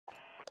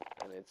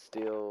and it's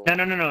still...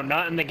 No,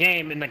 not in the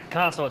game, in the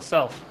console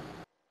itself.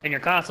 In your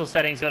console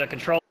settings, go to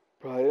control.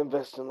 Probably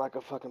invest in like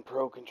a fucking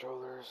pro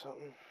controller or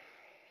something.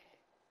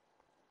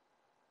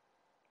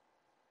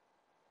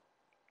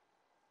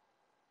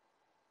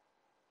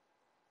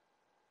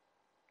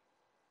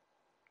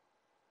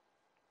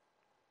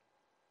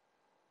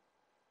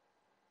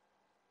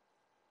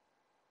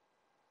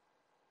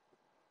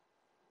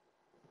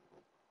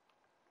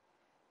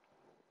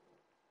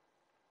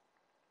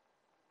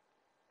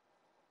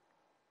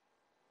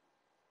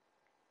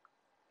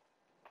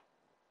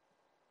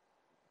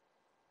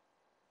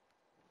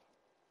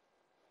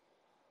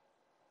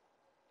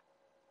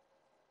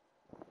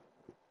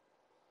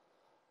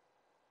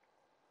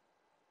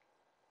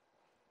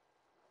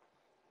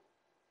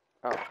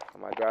 Oh,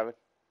 am I driving?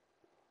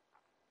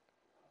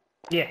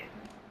 Yeah.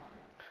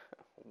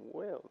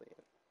 Well then.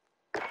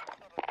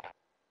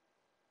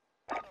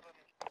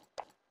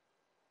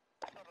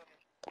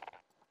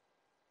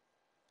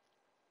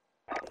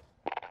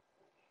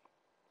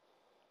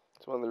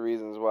 It's one of the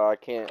reasons why I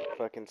can't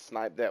fucking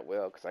snipe that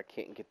well, because I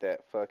can't get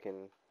that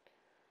fucking,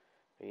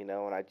 you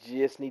know, and I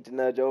just need to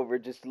nudge over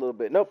just a little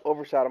bit. Nope,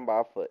 overshot him by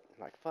a foot.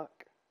 I'm like, fuck.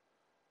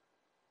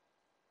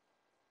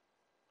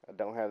 I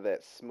don't have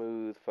that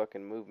smooth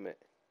fucking movement.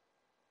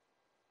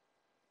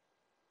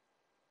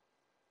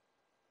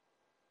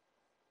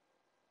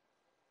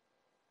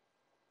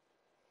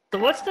 So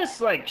what's this,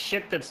 like,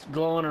 shit that's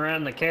glowing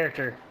around the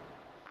character?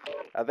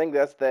 I think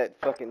that's that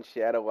fucking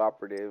shadow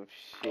operative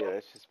shit.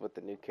 That's just what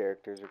the new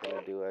characters are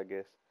gonna do, I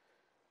guess.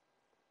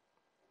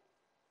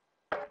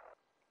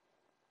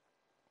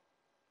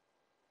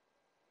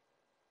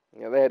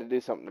 You know, they had to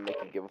do something to make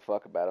you give a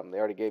fuck about them. They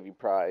already gave you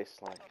price.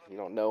 Like, you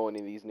don't know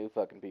any of these new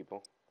fucking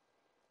people.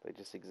 They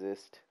just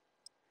exist.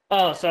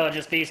 Oh, so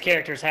just these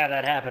characters have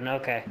that happen,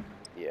 okay.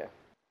 Yeah.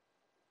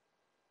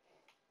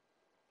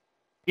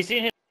 You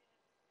seen his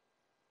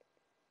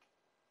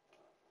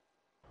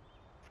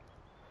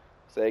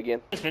Say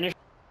again? finish?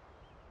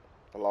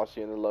 I lost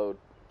you in the load.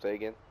 Say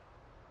again?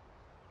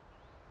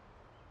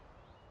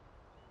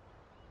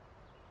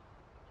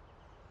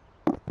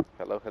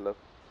 Hello, hello.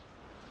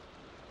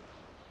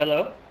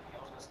 Hello?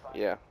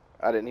 Yeah.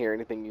 I didn't hear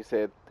anything you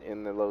said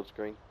in the load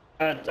screen.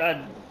 I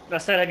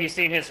said, have you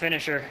seen his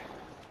finisher?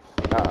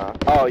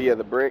 Oh, yeah,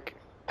 the brick.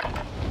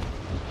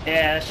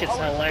 Yeah, that shit's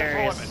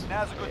hilarious.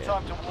 Now's a good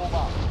time to warm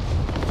up.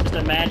 Just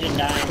imagine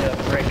dying to a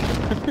brick.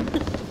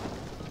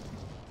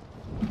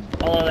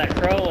 Although that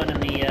crowing in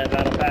the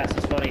battle pass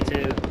is funny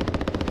too.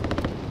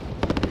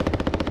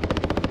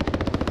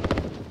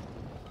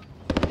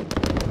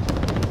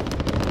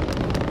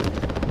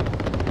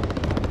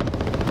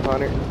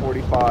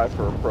 $145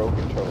 for a pro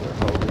controller.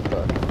 Holy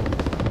fuck.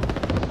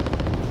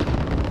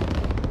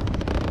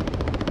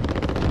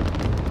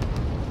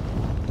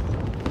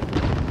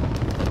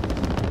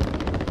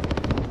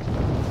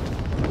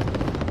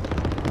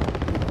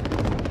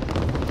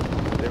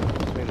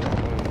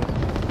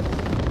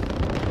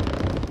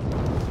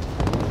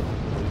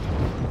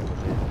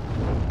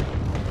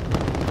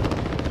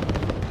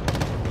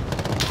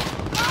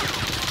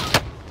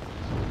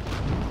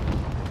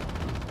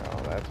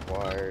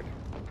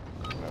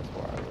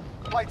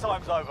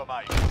 Playtime's over,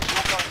 mate. You're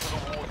going to the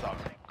war zone.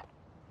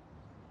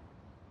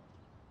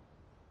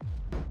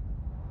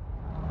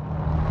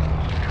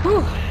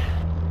 Whew.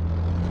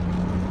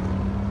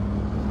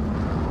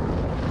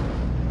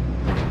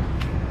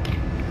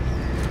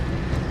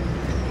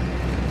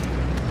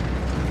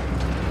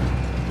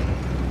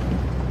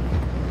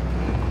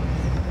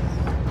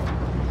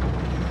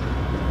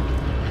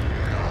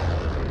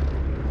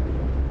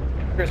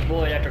 Chris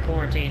Boyd after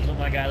quarantine is what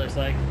my guy looks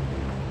like.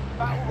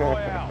 Battle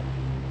Royale.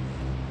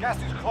 Gas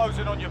is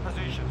closing on your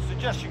position.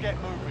 Suggest you get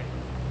moving.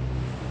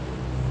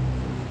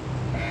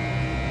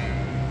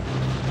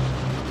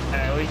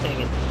 Alright, what are you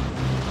thinking?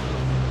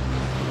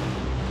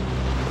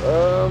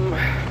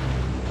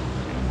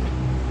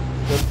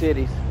 The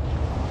titties.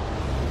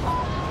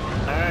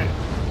 Alright.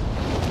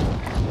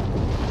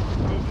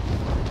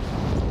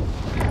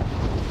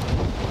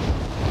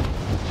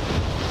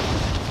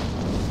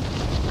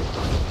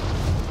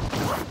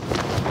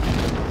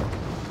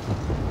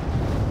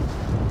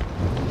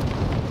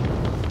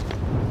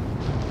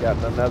 Got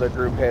another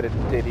group headed to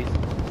titties.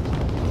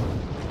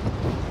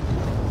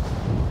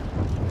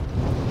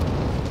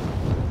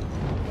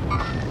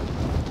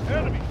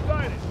 Enemy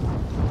sighted.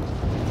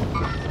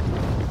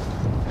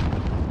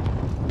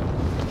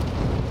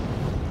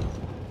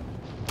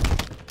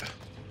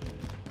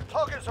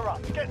 Targets are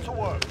up. Get to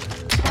work.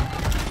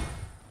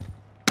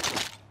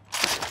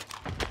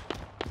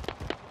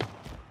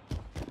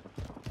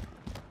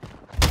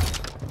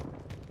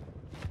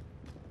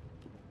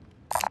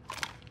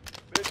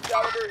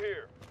 Mid-caliber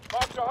here.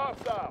 Mark to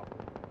hostile.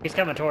 He's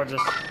coming towards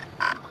us.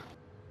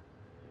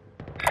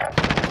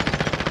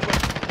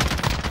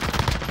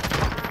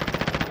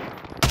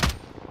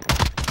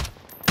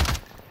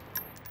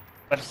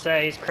 About to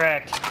say, he's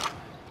cracked.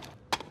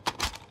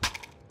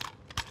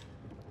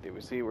 Did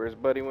we see where his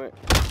buddy went?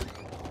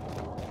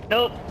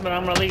 Nope, but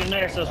I'm gonna leave him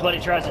there so his buddy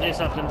tries to do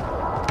something.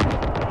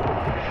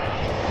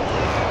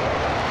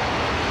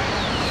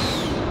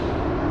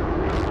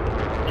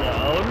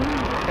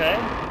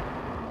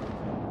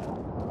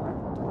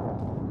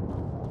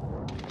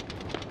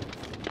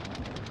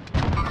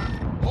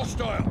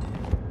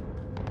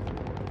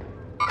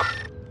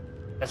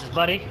 That's his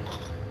buddy.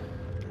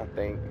 I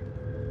think.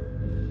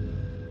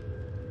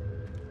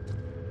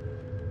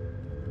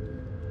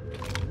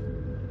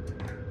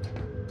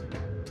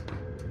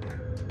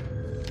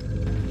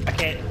 I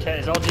can't tell.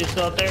 Is old dude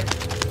still up there?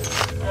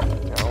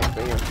 I don't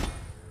see him.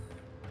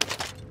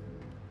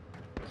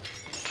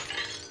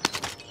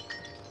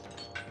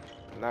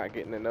 Not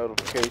getting a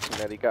notification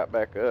that he got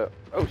back up.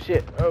 Oh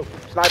shit! Oh,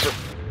 sniper!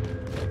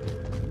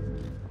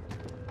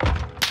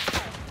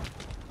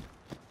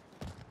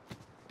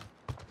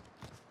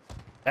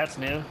 That's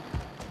new.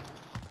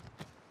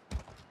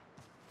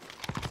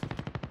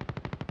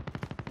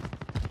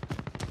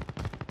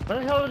 Where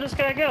the hell did this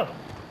guy go?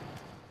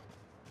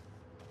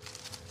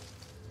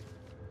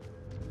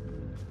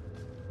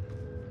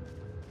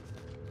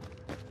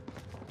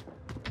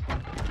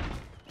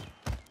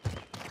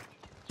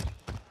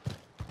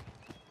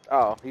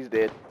 Oh, he's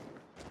dead.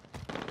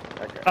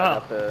 I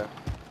got the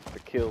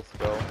kill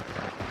skull.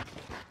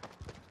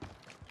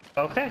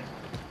 Okay.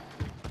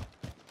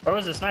 Where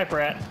was the sniper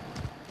at?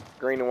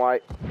 Green and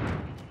white.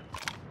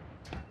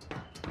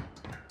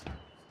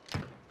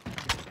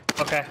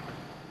 Okay.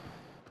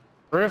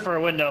 Roof or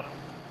a window?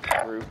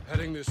 Roof.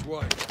 Heading this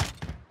way.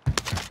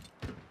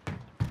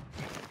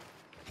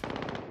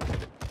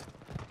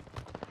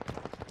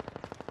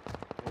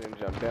 He didn't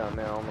jump down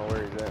now. I don't know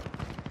where he's at.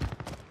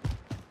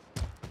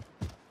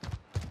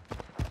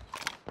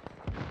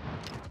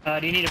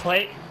 Do you need a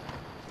plate?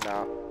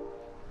 No.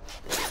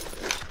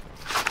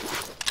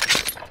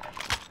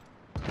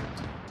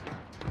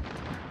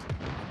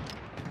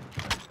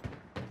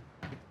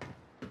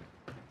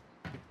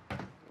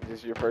 Is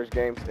this your first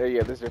game? Oh,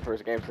 yeah, this is your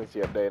first game since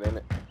the update, isn't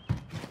it?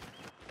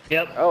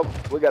 Yep. Oh,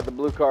 we got the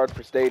blue card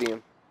for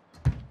Stadium.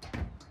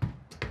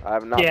 I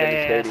have not been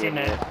to I've Stadium seen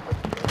yet. that.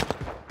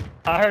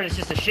 I heard it's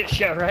just a shit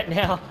show right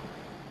now.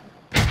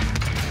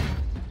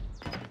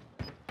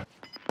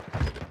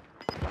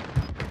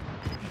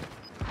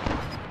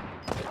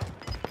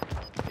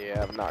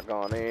 Yeah, I've not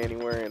gone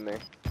anywhere in there.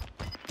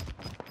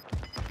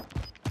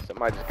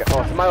 Somebody just got.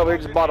 Oh, somebody over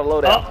here just bought a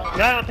loadout. Oh,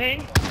 guy on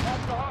ping.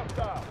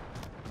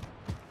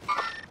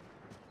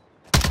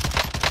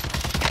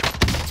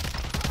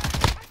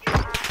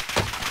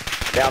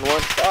 Down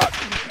one.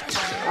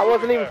 Fuck. I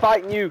wasn't even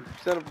fighting you,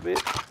 son of a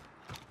bitch.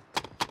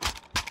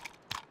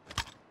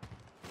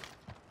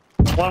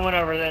 One went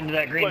over into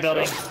that green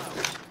building.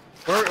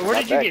 Where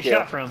did you get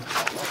shot from?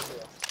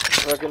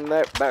 Fucking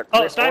that back.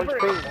 Oh, that sniper?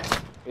 orange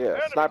ping. Yeah,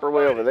 sniper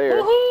way over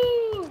there.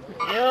 Woohoo!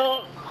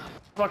 Yo,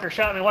 fucker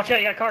shot me. Watch out,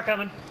 you got a car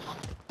coming.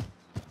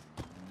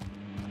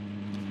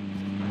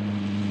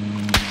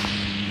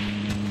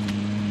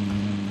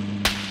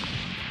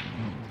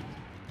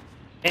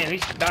 Damn,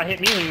 he about hit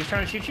me when he was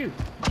trying to shoot you.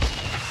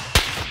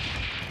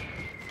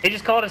 He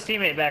just called his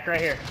teammate back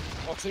right here.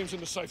 Our team's in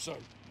the safe zone.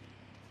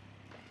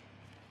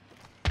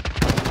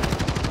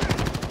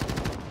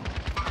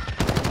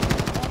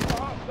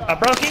 I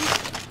broke him.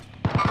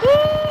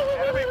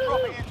 Enemy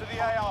dropping into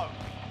the AO.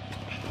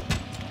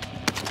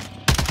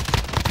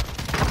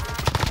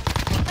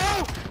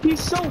 Oh, he's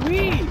so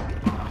weak.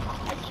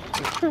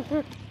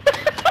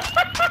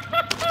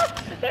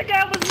 That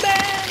guy was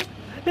mad.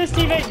 His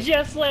teammate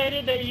just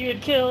landed that you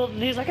had killed,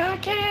 and he's like, I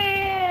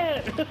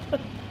can't.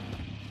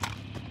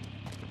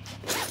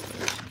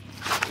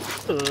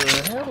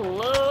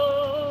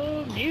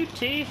 Hello,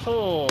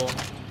 beautiful.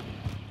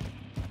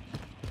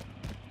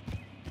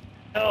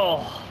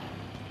 Oh.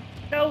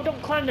 No,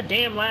 don't climb the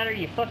damn ladder,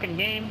 you fucking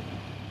game.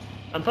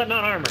 I'm putting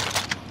on armor.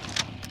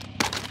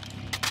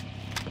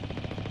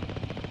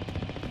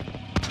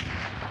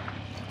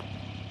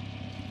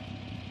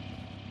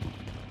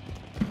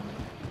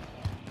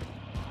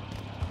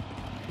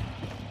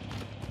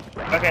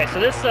 Okay, so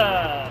this,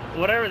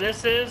 whatever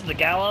this is, the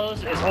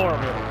gallows, is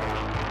horrible.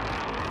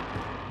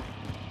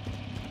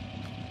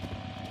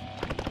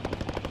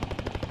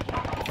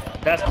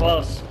 That's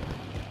close.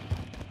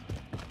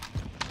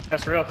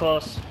 That's real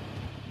close.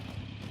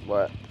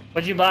 What?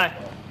 What'd you buy?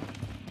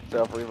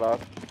 Self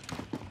revive.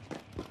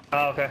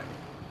 Oh, okay.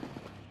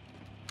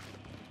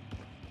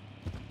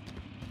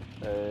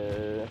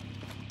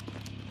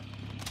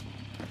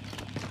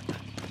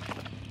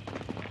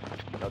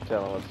 No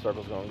telling what the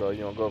circle's gonna go.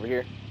 You wanna go over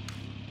here?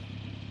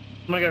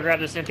 I'm gonna go grab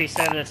this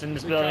MP7 that's in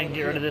this building and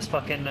get rid of this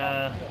fucking,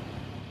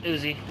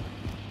 Uzi.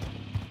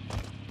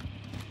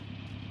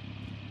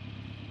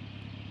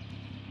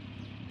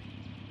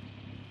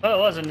 Oh, it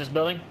was in this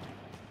building.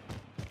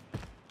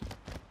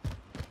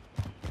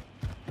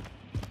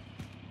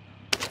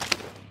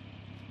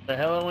 The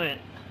hell it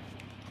went.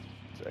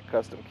 It's a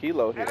custom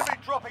kilo here. Enemy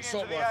dropping into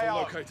Assault the rifle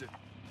AO. located.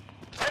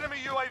 Enemy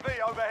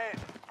UAV overhead.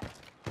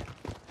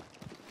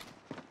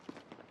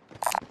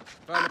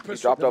 Found a He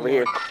pistol. dropped over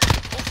here.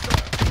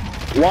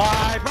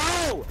 Why,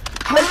 bro?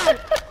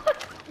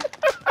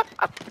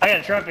 I got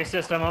a trophy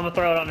system. I'm gonna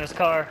throw it on this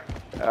car.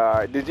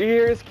 Alright, did you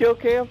hear his kill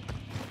cam?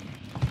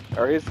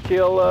 Or his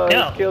kill, No.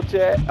 his kill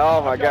chat?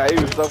 Oh my god, he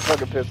was so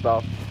fucking pissed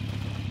off.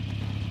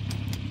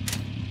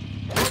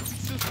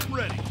 System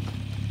ready.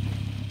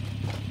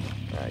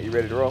 Alright, you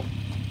ready to roll?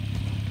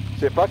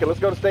 Shit, fuck it, let's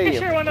go to Yeah,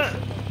 stadium. sure, why not?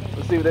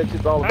 see what that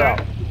shit's all about.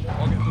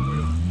 I'll get the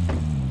wheel.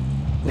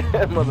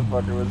 That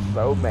motherfucker was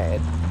so mad.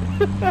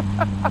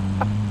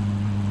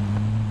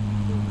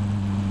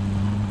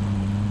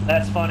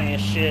 That's funny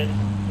as shit.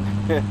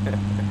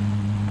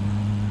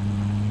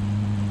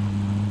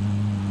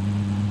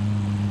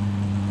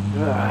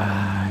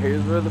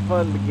 Here's where the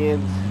fun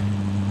begins.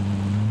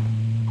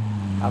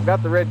 I've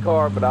got the red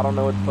car, but I don't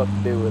know what the fuck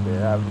to do with it.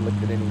 I haven't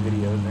looked at any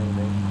videos or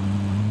anything.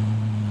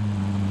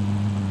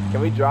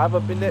 Can we drive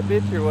up in that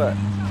bitch or what?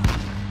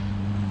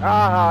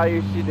 Ah,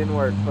 your shit didn't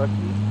work. Fuck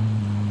you.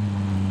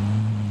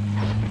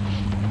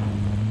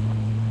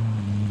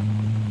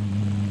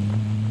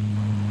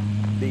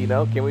 Do you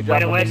know? Can we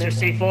drive Wait, up wait, in there? your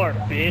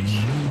C4, bitch.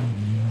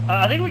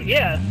 I think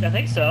yeah, I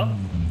think so.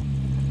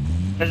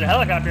 There's a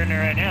helicopter in there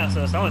right now,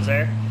 so someone's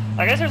there.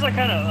 I guess there's like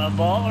kind of a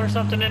vault or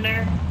something in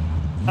there.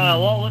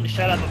 Walt wouldn't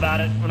shut up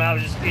about it when I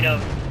was just, you know,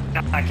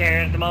 not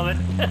caring at the moment.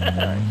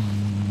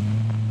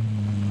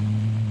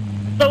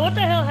 So what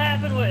the hell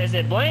happened with, is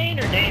it Blaine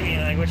or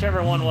Damien? Like,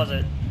 whichever one was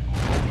it?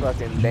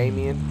 Fucking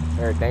Damien,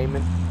 or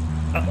Damon.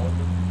 Oh,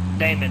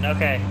 Damon,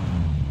 okay.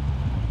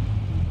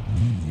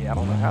 Yeah, I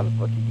don't know how the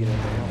fuck you get in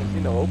there. I don't see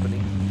no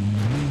opening.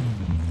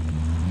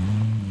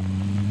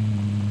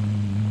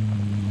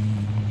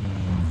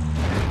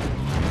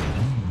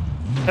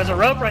 There's a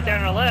rope right there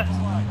on the left.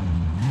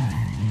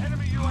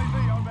 Enemy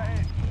UAV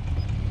overhead.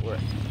 Where?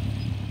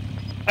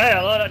 Hey,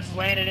 I just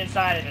landed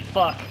inside of it.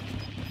 Fuck.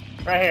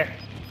 Right here.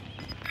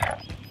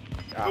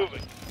 Ah,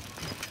 Moving.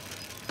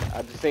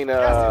 I just seen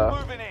Gas is a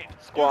moving in.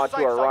 squad New to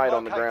safe our zone right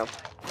on the located. ground.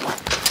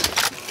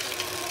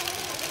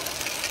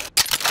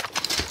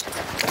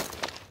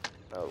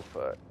 Oh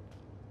fuck.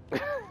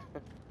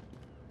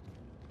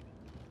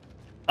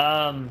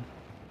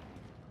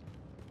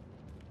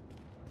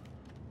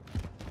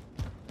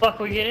 Fuck,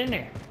 we get in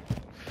there.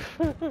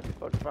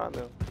 Fuck fine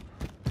though.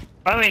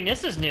 I mean,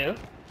 this is new.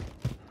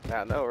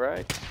 I know,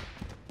 right?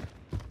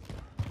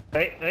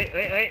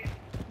 Wait.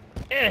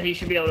 Yeah, he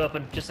should be able to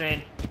open, just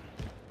saying.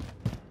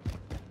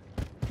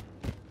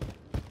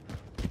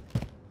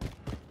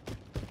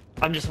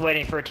 I'm just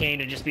waiting for a team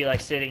to just be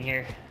like sitting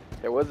here.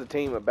 There was a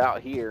team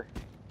about here.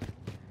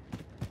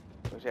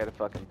 Wish I had a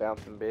fucking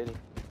bouncing Betty.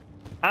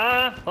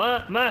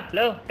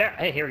 Low. There.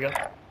 Hey, here we go.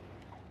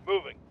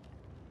 Moving.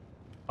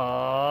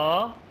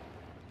 Oh.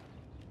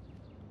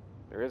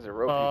 There is a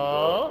rope.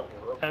 Oh.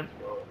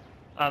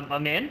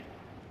 I'm in.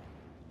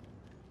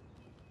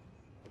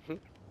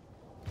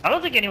 I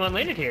don't think anyone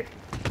landed here.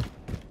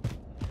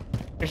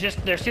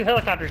 There's two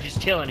helicopters just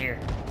chilling here.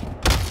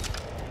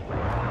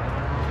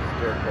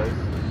 Staircase.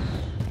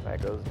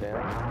 That goes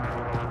down.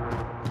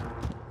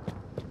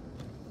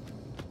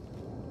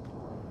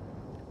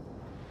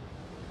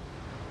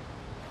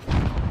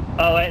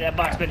 Oh wait, that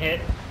box been hit.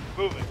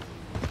 Moving.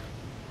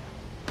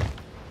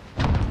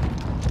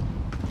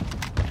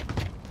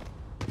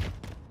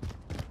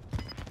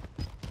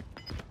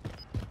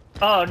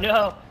 Oh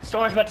no!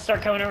 Storm's about to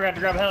start coming over. I have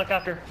to grab a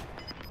helicopter.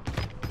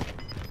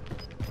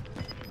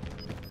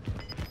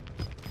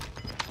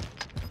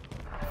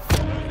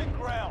 Losing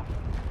ground.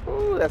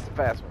 Ooh, that's a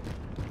fast one.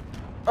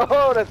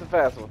 Oh, that's a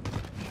fast one.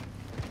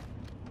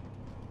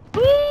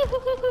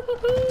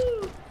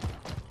 Woo-hoo-hoo-hoo-hoo.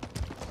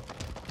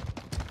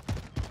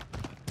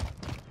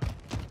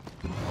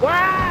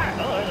 Wow!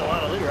 Oh, there's a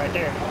lot of loot right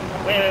there.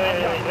 Wait.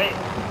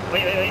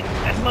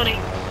 That's money.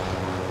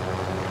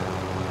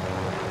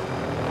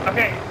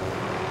 Okay.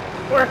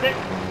 Worth it.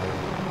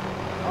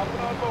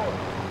 Hopping on board.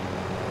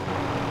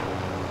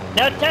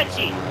 No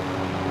touchy.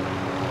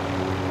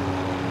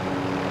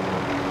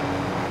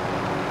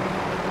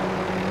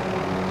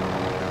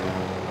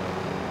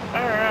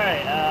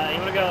 Alright, you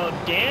wanna go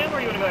dam or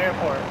you wanna go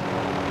airport?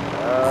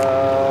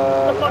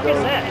 What the fuck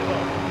is that?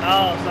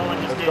 Oh, someone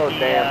just Let's did go the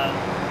dam.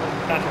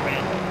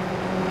 contraband.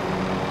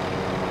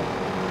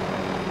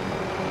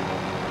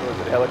 Was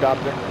it a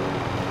helicopter?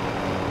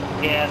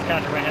 Yeah, it's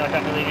contraband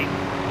helicopter leaving.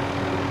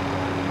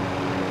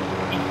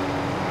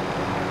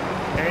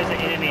 There is an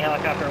enemy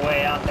helicopter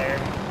way out there.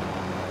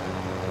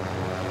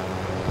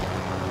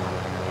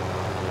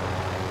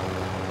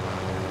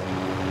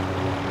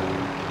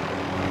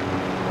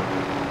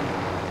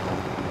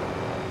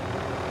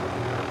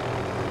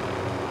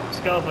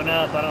 Scoping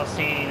up, I don't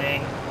see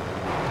anything.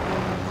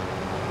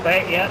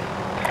 Wait, yep.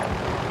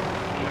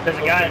 There's a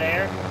guy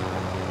there.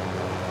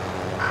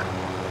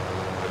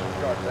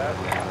 Disregard that.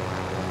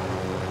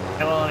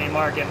 Come on, let me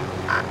mark him.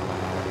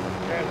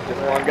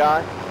 Just one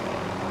guy?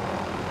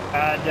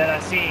 That I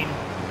seen. You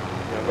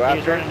wanna go He was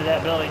after running him? to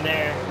that building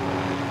there.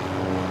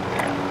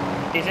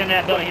 He's in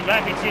that building. He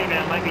might be two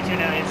now. Might be two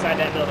now inside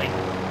that building.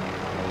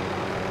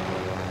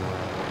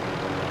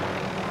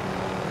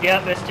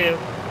 Yep, it's two.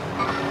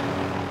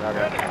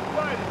 Okay.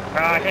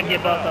 I couldn't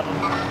get both of them.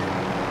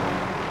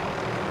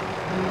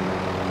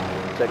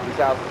 Check these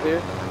houses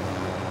here.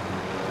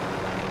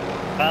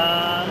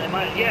 It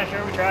might. Yeah,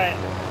 sure. We try it.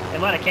 It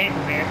might have came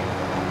from here.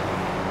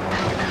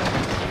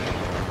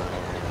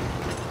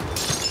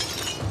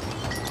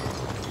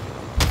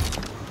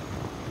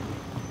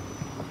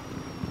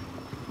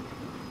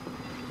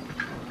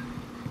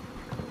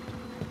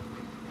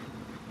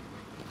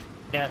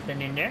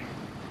 Nothing in there.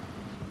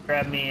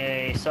 Grab me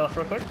a self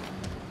real quick.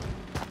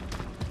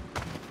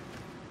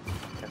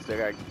 I still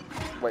got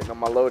waiting on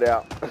my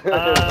loadout.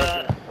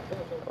 I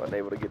wasn't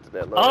able to get to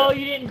that loadout. Oh,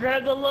 you didn't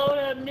grab the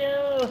loadout,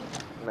 no.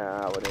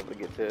 Nah, I wasn't able to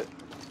get to it.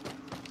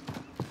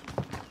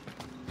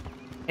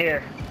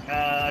 Here,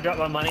 I dropped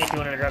my money if you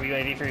wanted to grab a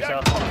UAV for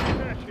yourself.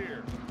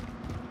 Here.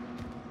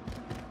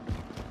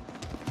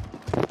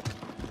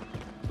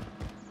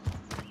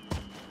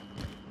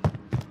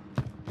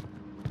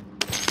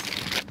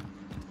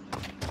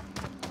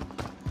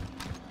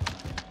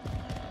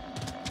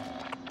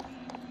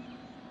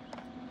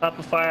 Top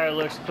of fire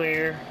looks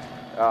clear.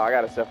 Oh, I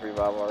got a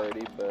self-revive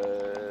already,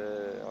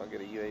 but I'll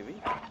get a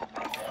UAV.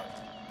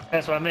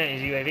 That's what I meant,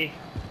 is UAV.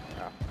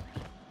 Oh.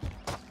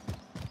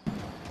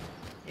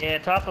 Yeah,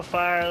 top of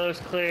fire looks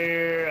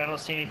clear. I don't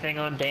see anything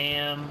on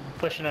dam.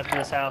 Pushing up to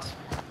this house.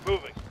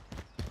 Moving.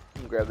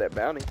 You can grab that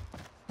bounty.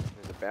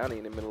 There's a bounty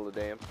in the middle of the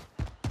dam.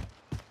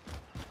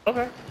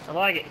 Okay, I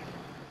like it.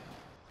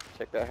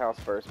 Check that house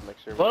first, make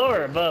sure. Below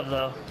or above,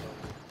 though?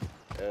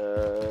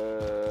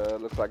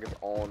 Looks like it's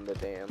on the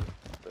dam,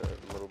 the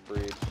little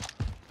bridge.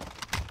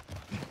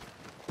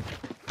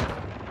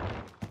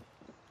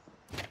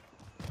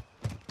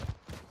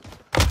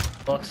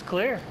 Looks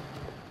clear.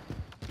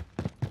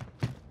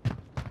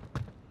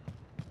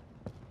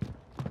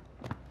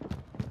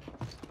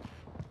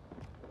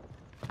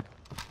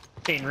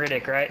 Seen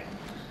Riddick, right?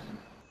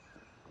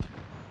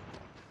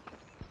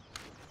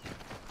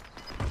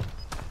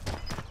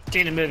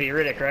 Seen the movie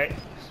Riddick, right?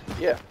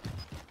 Yeah.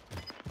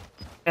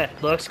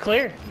 Looks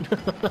clear.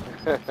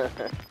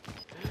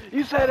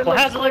 You said it Well,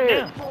 looks how's it look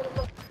clear.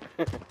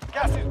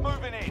 Gas is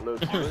moving in.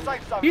 Looks New clear.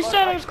 safe zone You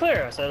said it was located.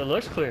 clear. I said it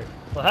looks clear.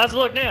 Well, how's it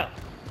look now?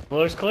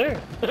 Looks clear.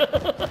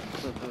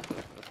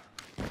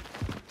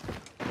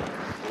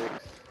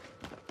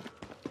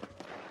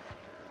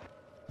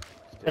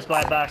 This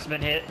buy box has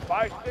been hit.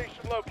 Buy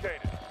station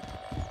located.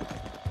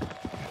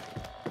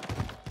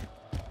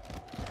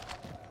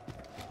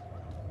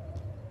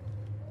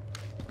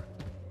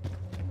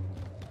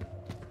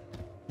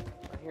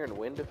 I'm hearing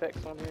wind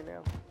effects on here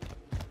now.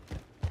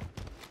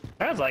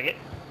 Sounds like it.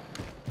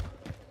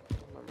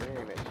 I'm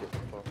hearing that shit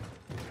before.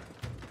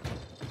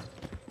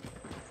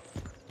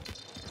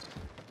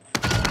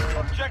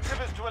 Objective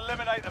is to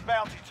eliminate the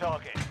bounty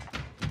target.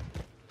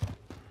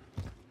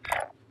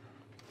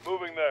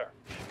 Moving there.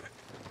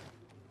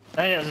 I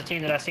think that was a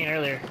team that I seen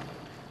earlier.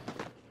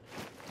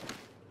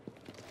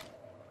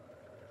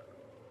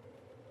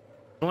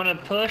 You want to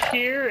push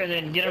here and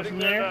then get them from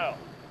there? Now.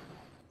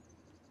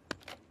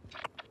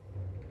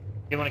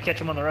 You want to catch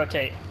them on the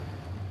rotate?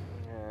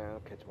 Yeah, I'll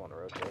catch them on the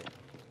rotate.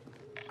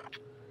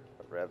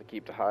 I'd rather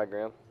keep the high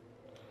ground.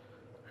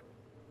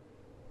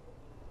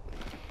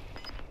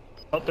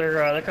 Oh,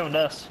 they're coming to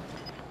us.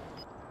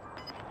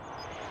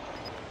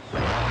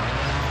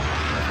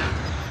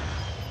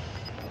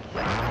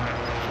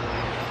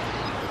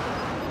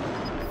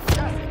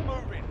 Gas is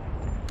moving.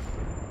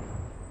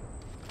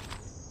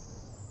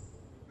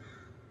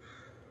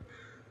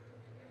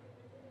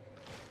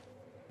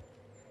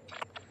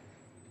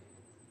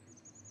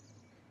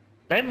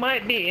 They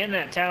might be in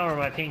that tower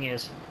my ping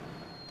is.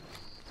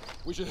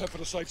 We should head for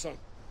the safe zone.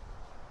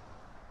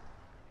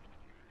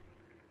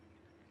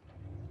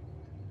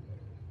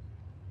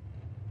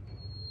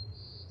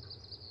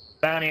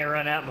 Bounty will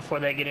run out before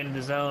they get into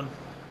the zone.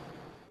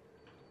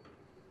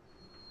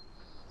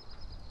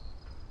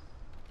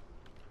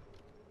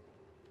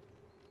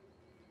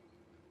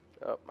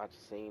 Oh, I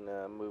just seen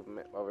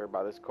movement over here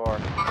by this car.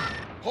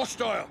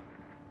 Hostile!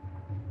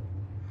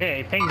 Yeah,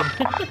 he pinged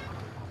them.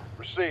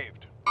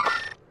 Received.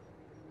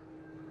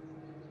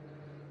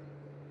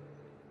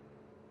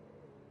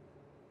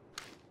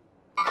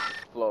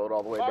 Float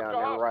all the way Fuck down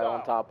there, off, right though.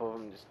 on top of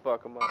them, just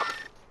fuck them up.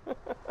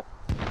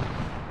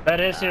 That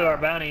is who our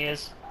bounty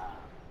is.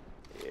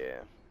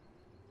 Yeah.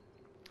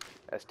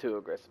 That's too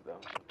aggressive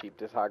though. Keep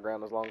this high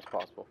ground as long as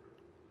possible.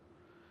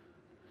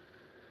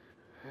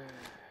 See,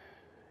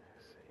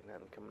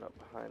 nothing coming up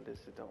behind us,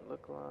 it don't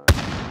look like.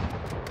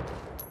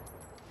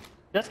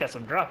 That's got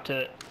some drop to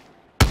it.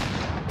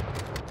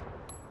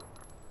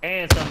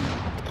 And some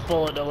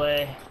bullet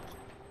delay.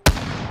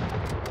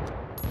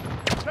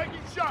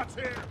 Taking shots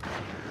here.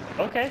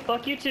 Okay,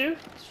 fuck you too.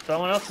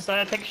 Someone else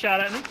decided to take a shot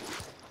at me.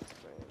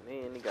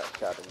 And then he got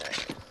shot in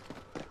that.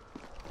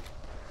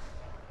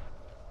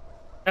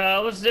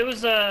 It was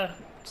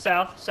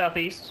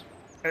southeast.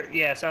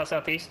 Yeah,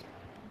 southeast.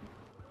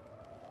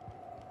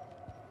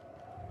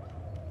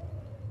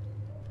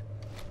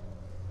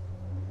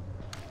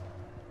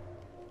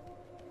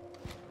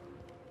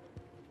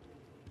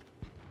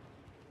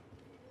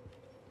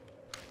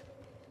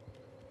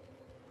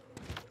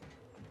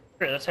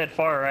 Sure, let's head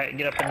far right and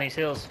get up in these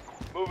hills.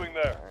 Moving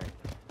there.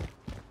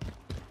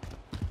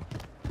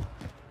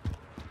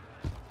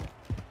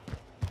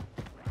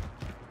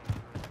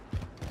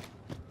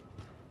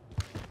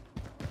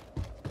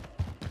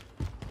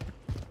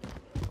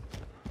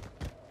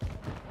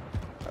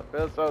 I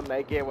feel so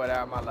naked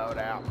without my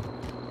loadout.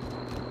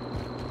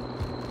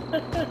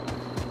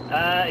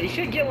 You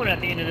should get one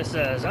at the end of this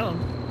zone.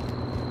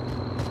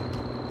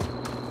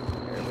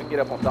 Here, we can get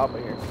up on top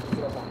of here.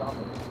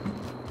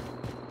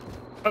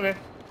 Okay.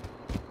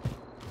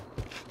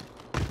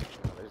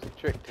 There's a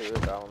trick to it,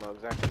 but I don't know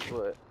exactly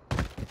what.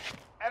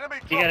 Enemy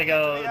You gotta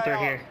go dropping into the through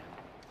AR. here.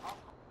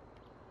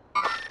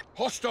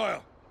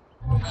 Hostile!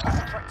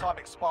 Track time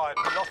expired.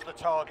 We lost the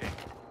target.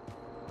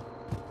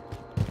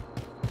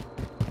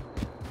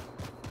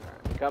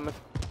 Alright, coming.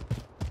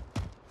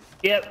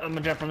 Yep, I'm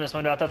gonna jump from this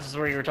window. I thought this is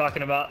where you were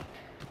talking about.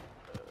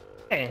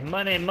 Hey,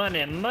 money,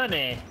 money,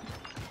 money.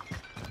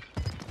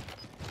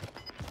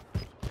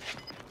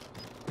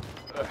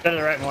 Go to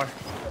the right more.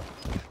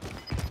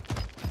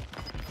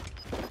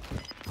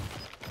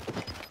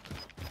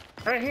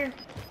 Right here.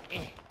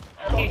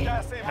 Got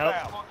gas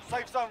inbound. Nope.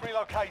 Safe zone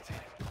relocated.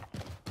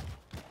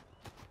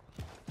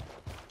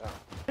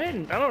 I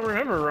don't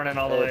remember running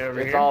all the way over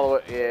it's here. all the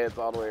way, yeah, it's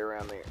all the way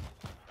around there.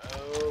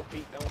 Oh,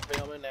 Pete, don't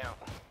fail me now.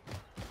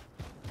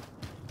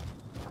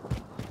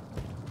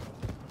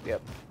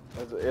 Yep,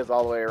 it's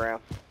all the way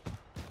around.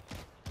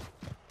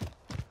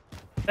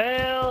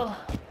 Well,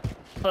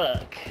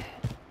 fuck.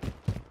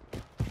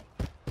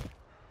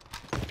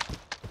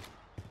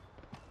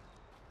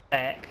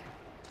 Back.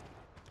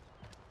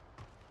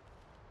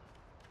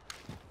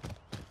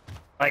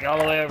 Like all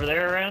the way over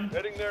there around?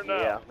 Heading there now.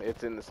 Yeah,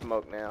 it's in the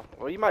smoke now.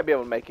 Well, you might be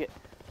able to make it.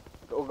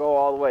 Go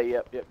all the way.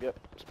 Yep.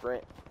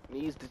 Sprint.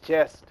 Knees to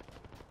chest.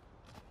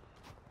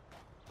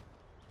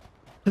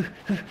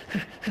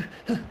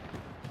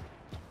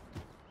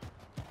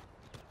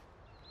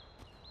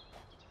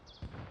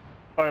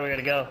 Where do we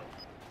gotta go?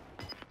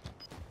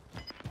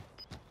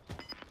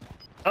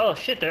 Oh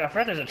shit, I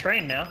forgot there's a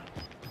train now.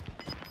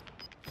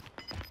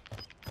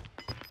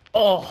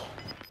 Oh!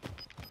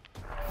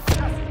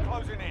 Gas is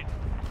closing in.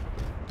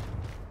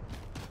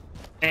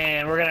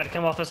 And we're gonna have to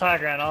come off this high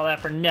ground, all that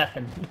for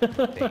nothing. Damn.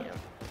 That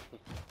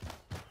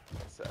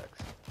sucks.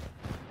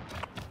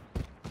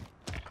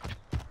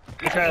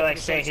 You try to like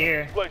stay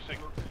here, Placing.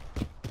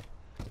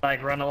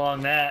 like run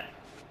along that.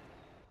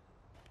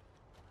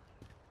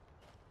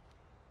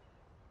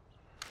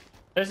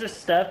 There's this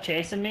stuff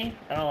chasing me.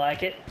 I don't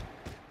like it.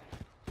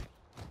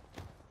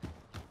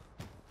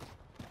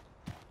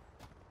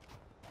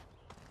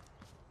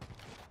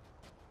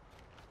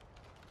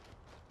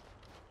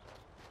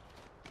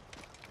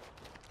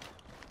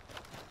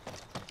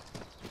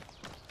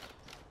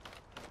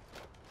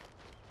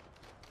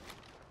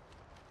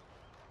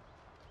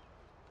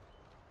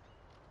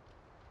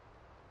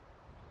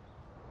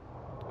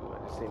 Ooh,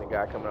 I just seen a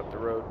guy coming up the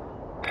road.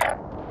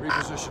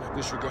 Repositioning.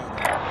 Disregard.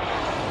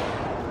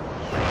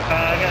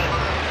 I got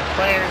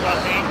players on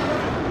me.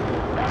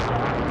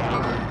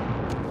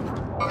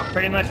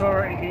 Pretty much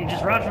where you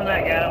just run from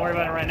that guy. Don't worry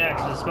about it right now,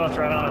 because it's both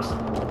right on us.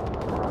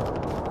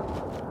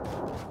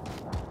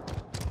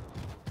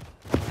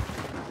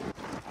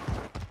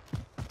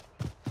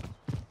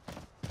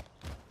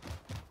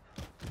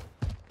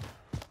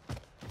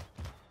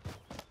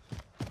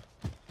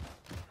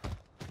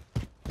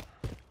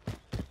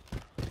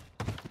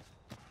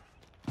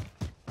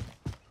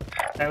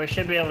 Alright, we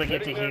should be able to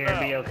get to here and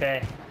be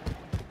okay.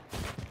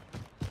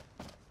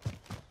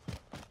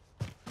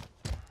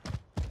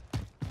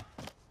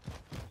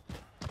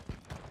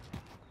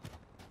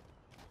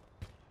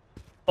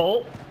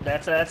 Oh,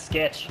 that's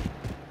sketch.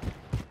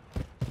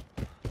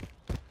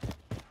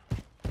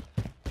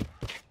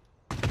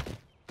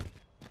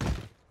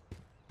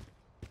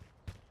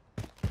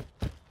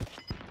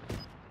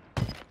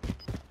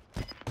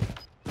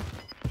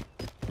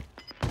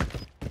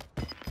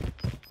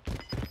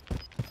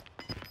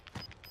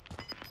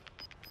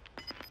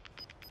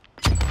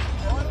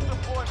 Final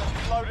deployment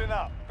is loading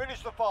up.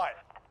 Finish the fight.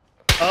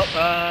 Oh,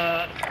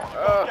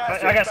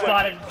 Gas I got inbound.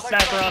 spotted. Safe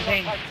Sniper zone on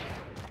ping. located.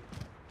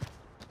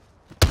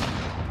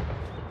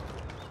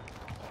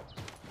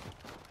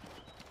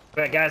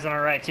 We got guys on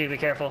our right too, be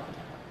careful.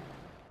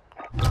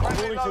 Friendly Calling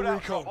for loadout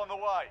recon. drop on the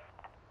way.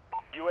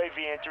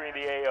 UAV entering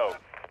the AO.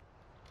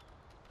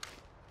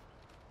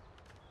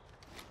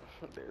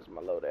 There's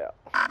my loadout.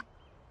 I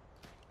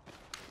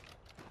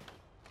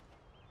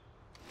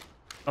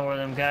don't know where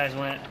them guys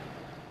went.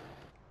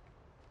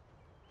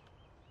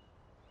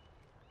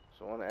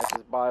 So one at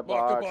this buy Mark the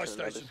box, buy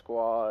another station.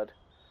 squad.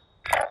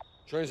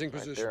 Changing Right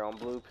position. there on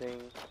blue ping.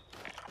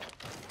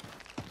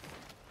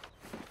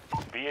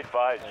 Be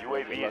advised, Yeah,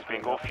 UAV good is luck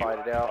bingo trying to fuel.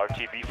 fight it out.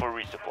 RTB for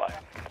resupply.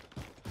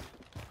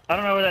 I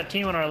don't know where that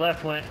team on our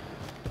left went.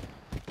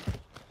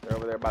 They're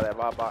over there by that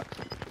buy box.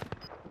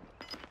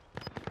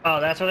 Oh,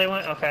 that's where they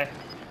went? Okay.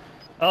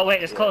 Oh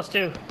wait, it's close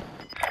too.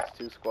 There's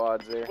two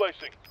squads there.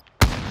 Placing.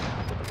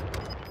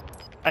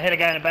 I hit a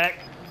guy in the back.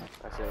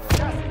 I see him.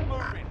 Gas is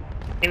moving.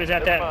 He was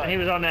at Never that. mind. He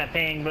was on that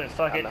ping, but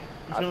fuck I it. know.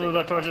 I'm I gonna see. move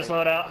up towards this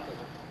loadout.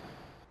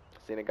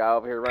 Seen a guy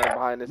over here running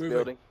behind this Moving.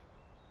 building.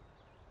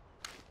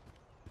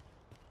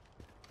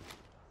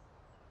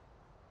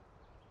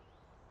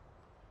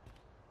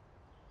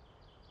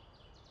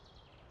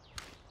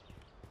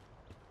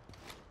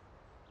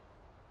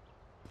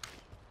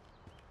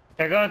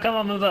 Here, go on, come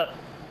on, move up.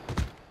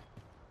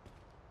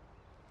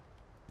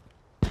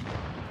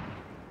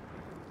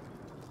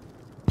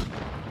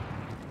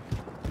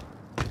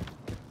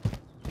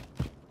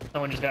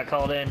 Someone just got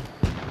called in.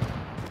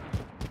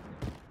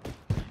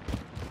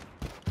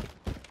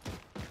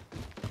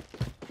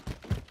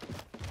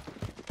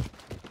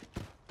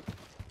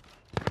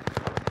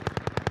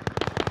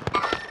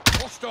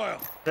 Hostile.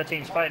 That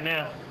team's fighting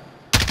now.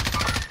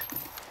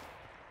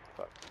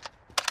 Fuck.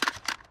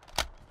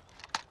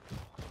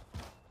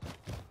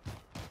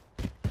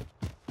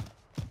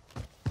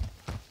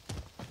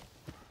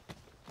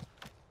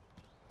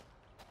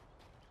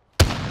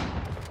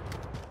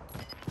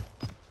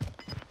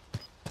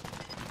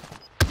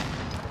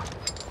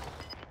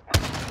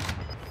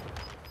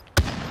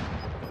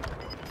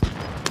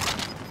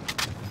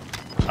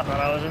 I thought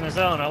I was in the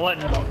zone. I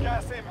wasn't. Got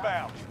gas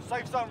inbound.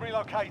 Safe zone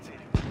relocated.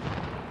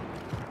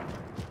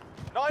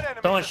 9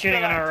 enemies. Someone's are shooting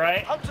still on our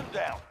active. right. Hunt them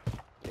down.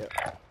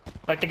 Yep.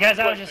 Like the guys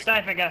I was just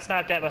sniping got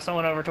sniped at by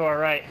someone over to our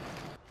right.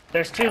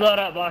 There's 2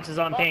 loadout boxes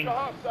on ping.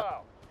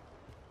 Hostile.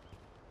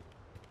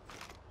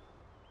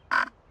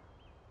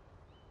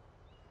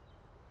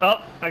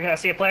 Oh, I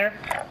see a player.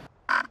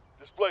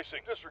 Displacing.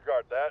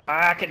 Disregard that.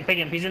 I couldn't ping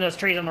him. He's in those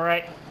trees on the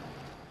right.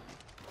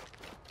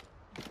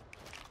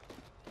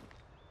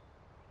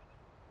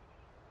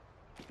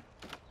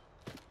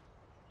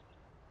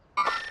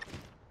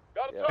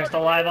 Got Yeah. They're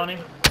still alive on him.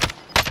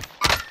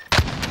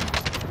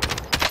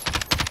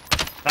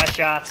 Nice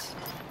shots.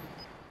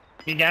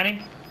 You down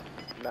him?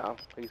 No,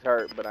 he's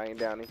hurt, but I ain't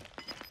down him.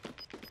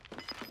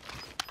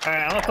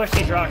 Alright, I'm gonna push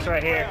these rocks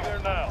right here. there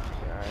now.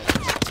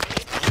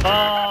 Alright.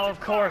 Oh, of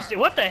course. Dude,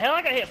 what the hell?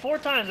 I got hit 4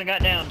 times and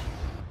got downed.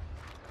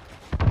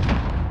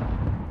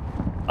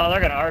 Oh, they're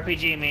gonna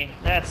RPG me.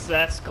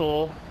 That's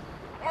cool.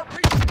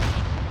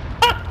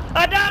 Ah!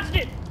 I dodged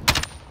it!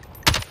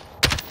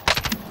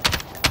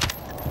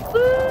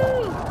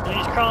 Woo! We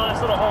just crawl in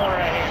this little hole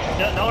right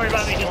here. Don't worry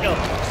about me, just go.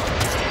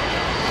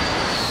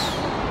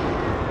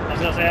 I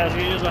was gonna say I was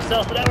gonna use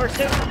myself, but that works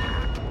too.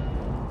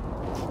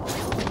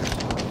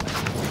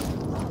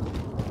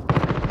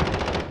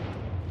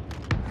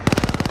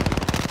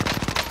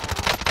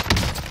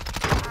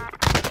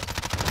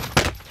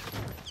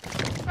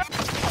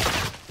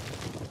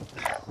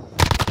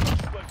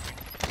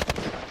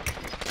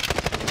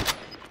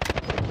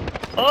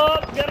 Oh,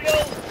 gotta go!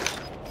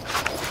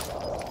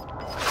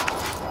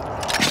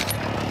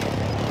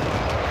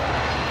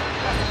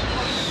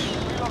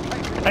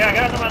 I got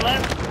guys on my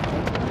left.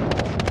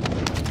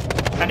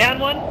 I down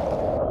one.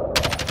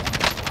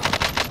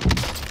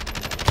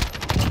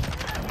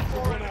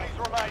 4 enemies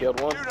remain. Killed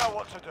one. You know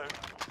what to do.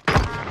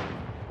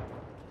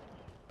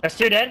 There's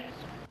 2 dead.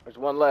 There's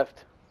one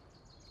left.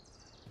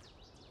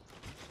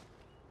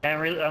 And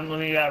let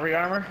me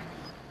re-armor.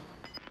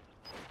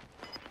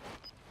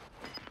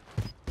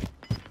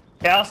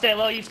 Yeah, I'll stay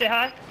low, you stay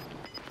high.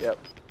 Yep.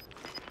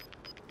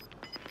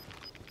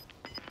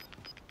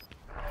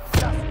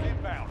 Gas is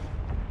inbound.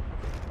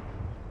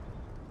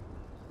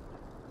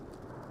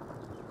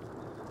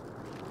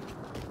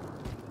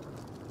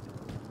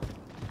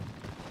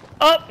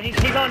 Oh,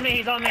 he's on me,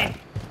 he's on me.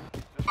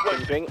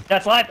 Ping, ping.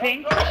 That's live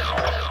ping. They're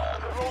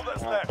all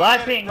that's left. Live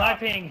Get ping, it live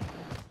done. ping.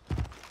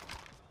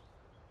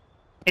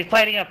 He's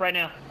plating up right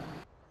now.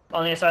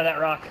 On the other side of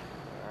that rock.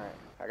 Alright.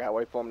 I gotta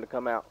wait for him to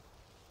come out.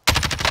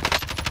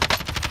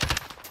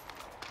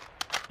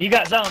 You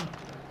got zone.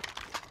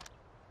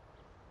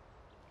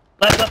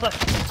 Left.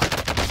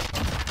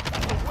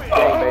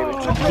 Hey,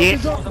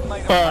 baby.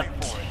 Get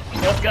fucked.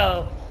 Let's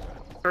go.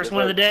 First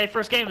win of the day,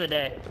 first game of the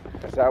day.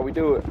 That's how we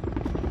do it.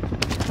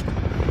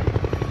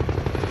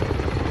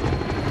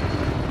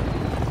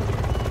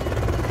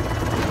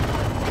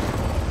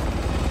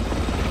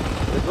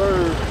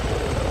 Reserve.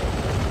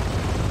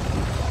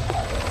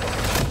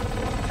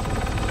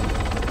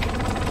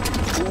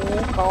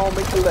 Ooh, call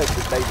me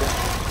collected, baby.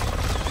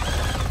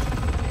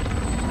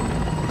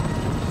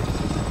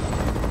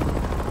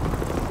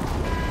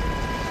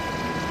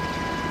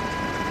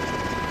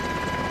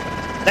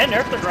 They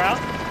nerfed the ground.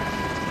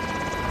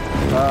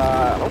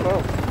 I don't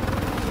know.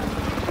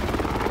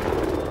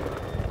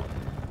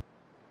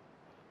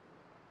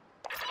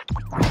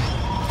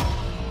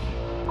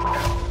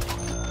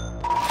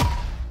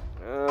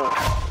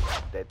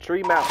 That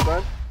tree mount,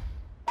 son.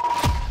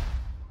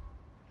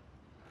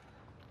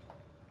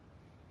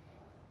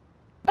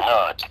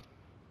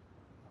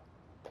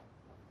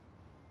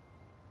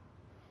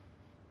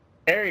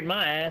 Carried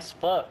my ass.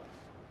 Fuck.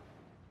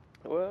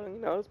 Well, you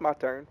know, it's my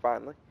turn,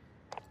 finally.